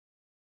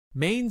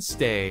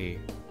Mainstay.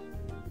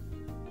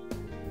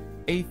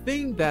 A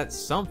thing that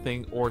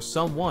something or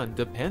someone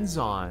depends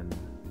on.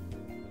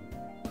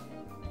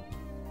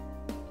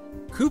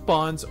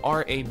 Coupons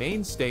are a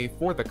mainstay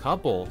for the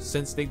couple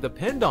since they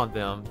depend on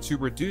them to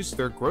reduce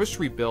their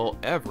grocery bill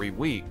every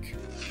week.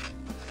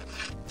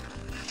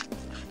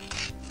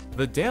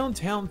 The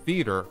downtown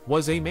theater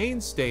was a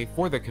mainstay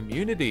for the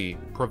community,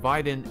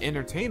 providing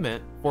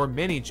entertainment for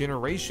many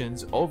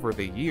generations over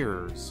the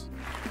years.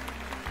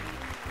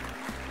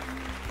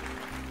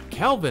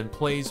 Calvin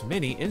plays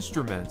many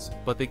instruments,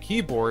 but the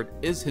keyboard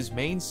is his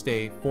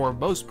mainstay for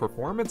most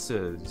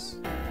performances.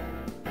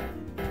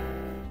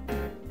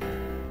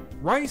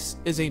 Rice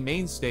is a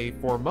mainstay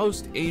for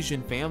most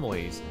Asian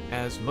families,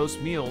 as most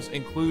meals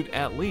include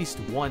at least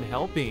one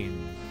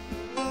helping.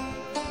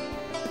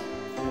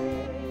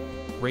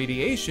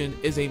 Radiation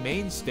is a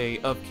mainstay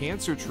of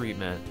cancer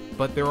treatment,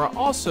 but there are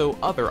also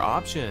other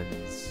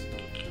options.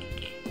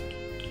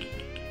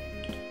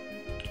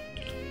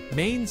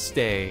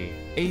 Mainstay.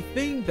 A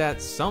thing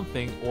that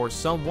something or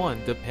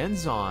someone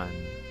depends on.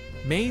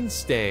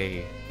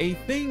 Mainstay. A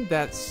thing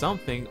that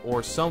something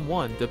or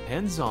someone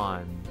depends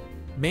on.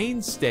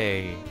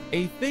 Mainstay.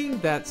 A thing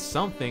that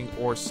something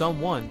or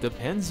someone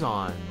depends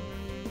on.